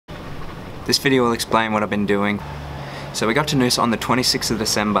This video will explain what I've been doing. So we got to Noosa on the 26th of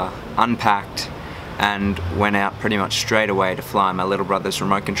December, unpacked, and went out pretty much straight away to fly my little brother's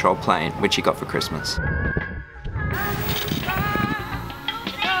remote control plane, which he got for Christmas.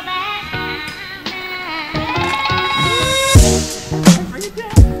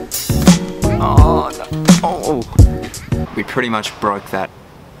 Oh, no. Oh. We pretty much broke that.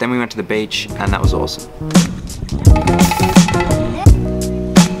 Then we went to the beach, and that was awesome.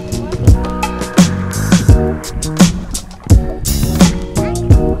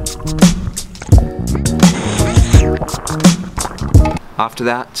 After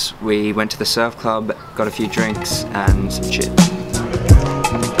that, we went to the surf club, got a few drinks and some chips.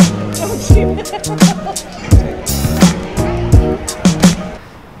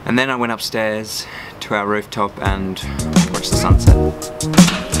 And then I went upstairs to our rooftop and watched the sunset.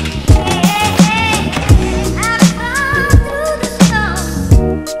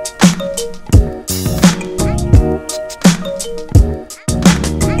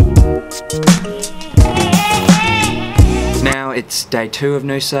 Now it's day 2 of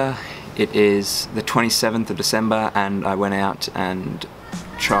Noosa. It is the 27th of December and I went out and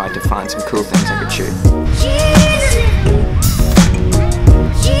tried to find some cool things I could shoot.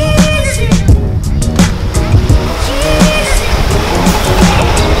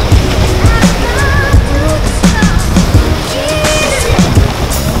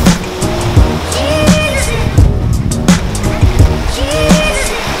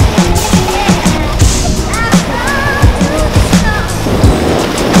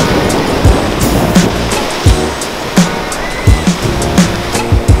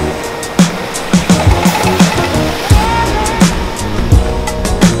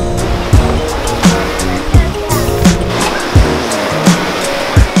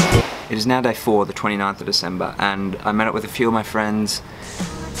 It is now day 4, the 29th of December, and I met up with a few of my friends,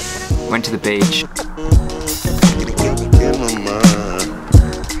 went to the beach.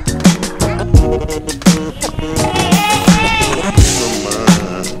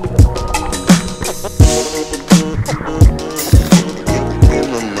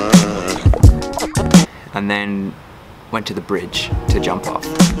 And then went to the bridge to jump off.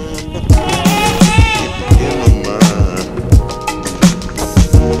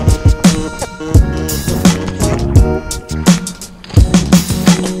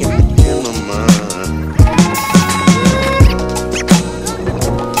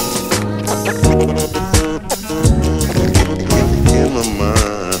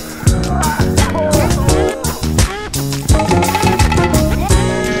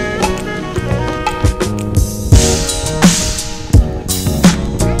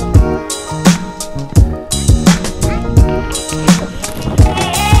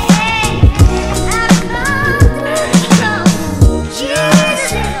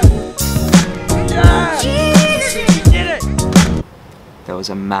 There was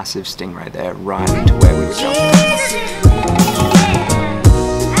a massive stingray there right into where we were jumping.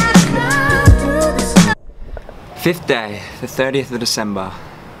 5th day, the 30th of December,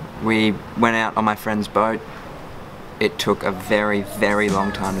 we went out on my friend's boat. It took a very, very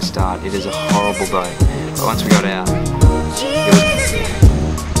long time to start. It is a horrible boat, but once we got out, it was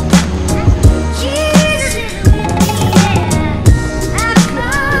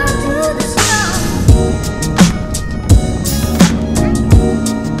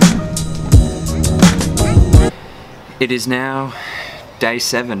It is now day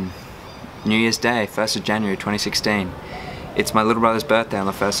 7, New Year's Day, 1st of January 2016. It's my little brother's birthday on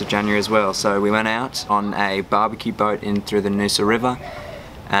the 1st of January as well, so we went out on a barbecue boat in through the Noosa River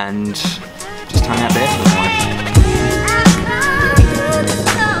and just hung out there for the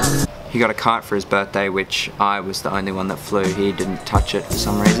morning. He got a kite for his birthday, which I was the only one that flew. He didn't touch it for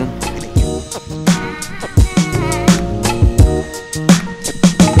some reason.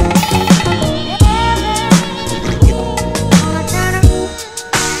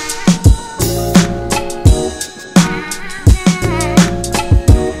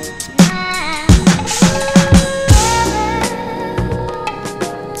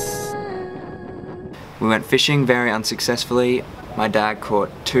 We went fishing very unsuccessfully. My dad caught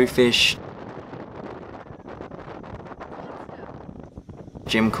 2 fish.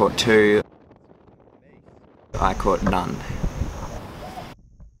 Jim caught 2. I caught none.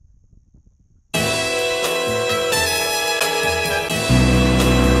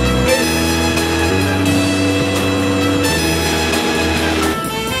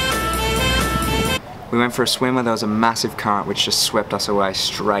 We went for a swim where there was a massive current which just swept us away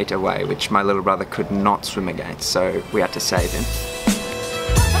straight away, which my little brother could not swim against, so we had to save him.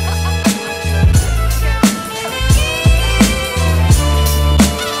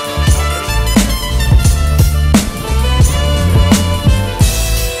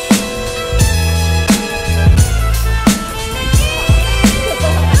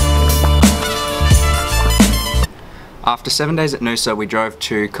 After 7 days at Noosa, we drove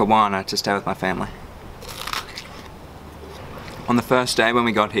to Kawana to stay with my family. On the first day when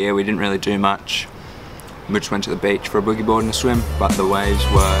we got here, we didn't really do much. We just went to the beach for a boogie board and a swim, but the waves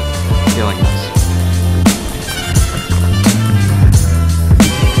were killing us.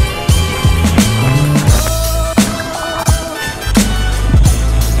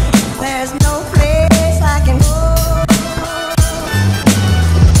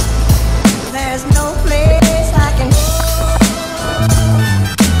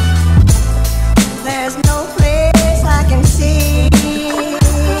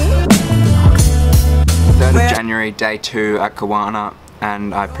 January, day 2 at Kawana,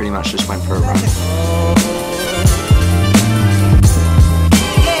 and I pretty much just went for a run.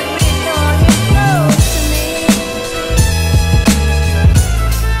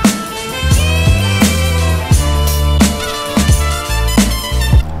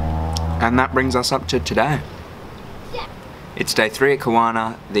 And that brings us up to today. It's day 3 at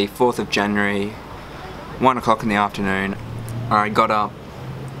Kawana, the 4th of January, 1 o'clock in the afternoon. I got up,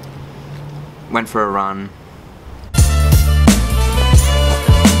 went for a run.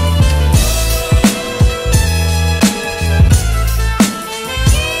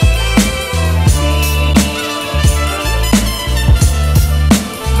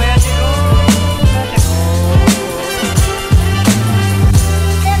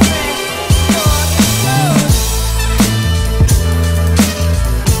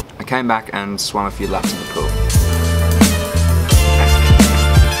 Came back and swam a few laps in the pool.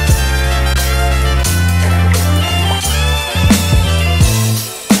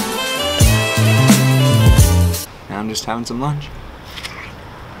 Now I'm just having some lunch.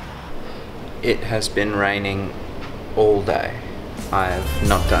 It has been raining all day. I have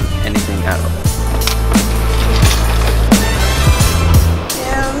not done anything at all.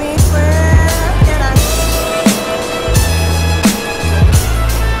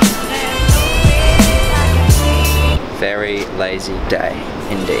 Very lazy day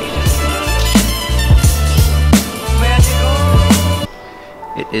indeed.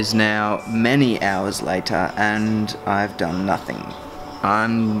 It is now many hours later and I've done nothing.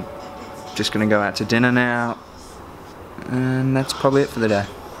 I'm just gonna go out to dinner now and that's probably it for the day.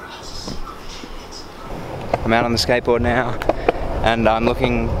 I'm out on the skateboard now and I'm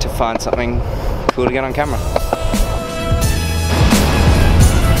looking to find something cool to get on camera.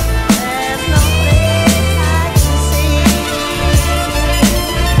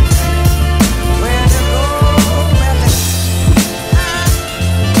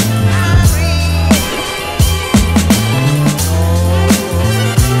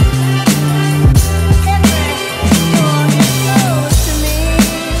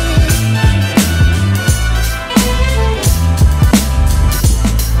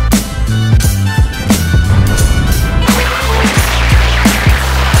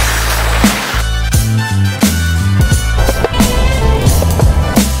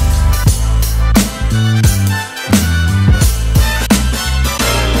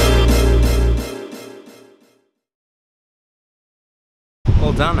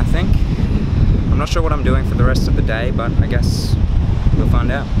 All done, I think. I'm not sure what I'm doing for the rest of the day, but I guess we'll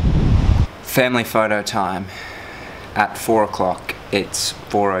find out. Family photo time at 4 o'clock. It's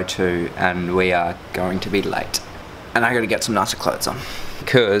 4:02 and we are going to be late. And I gotta get some nicer clothes on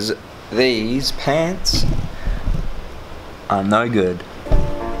because these pants are no good,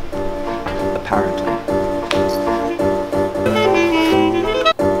 apparently.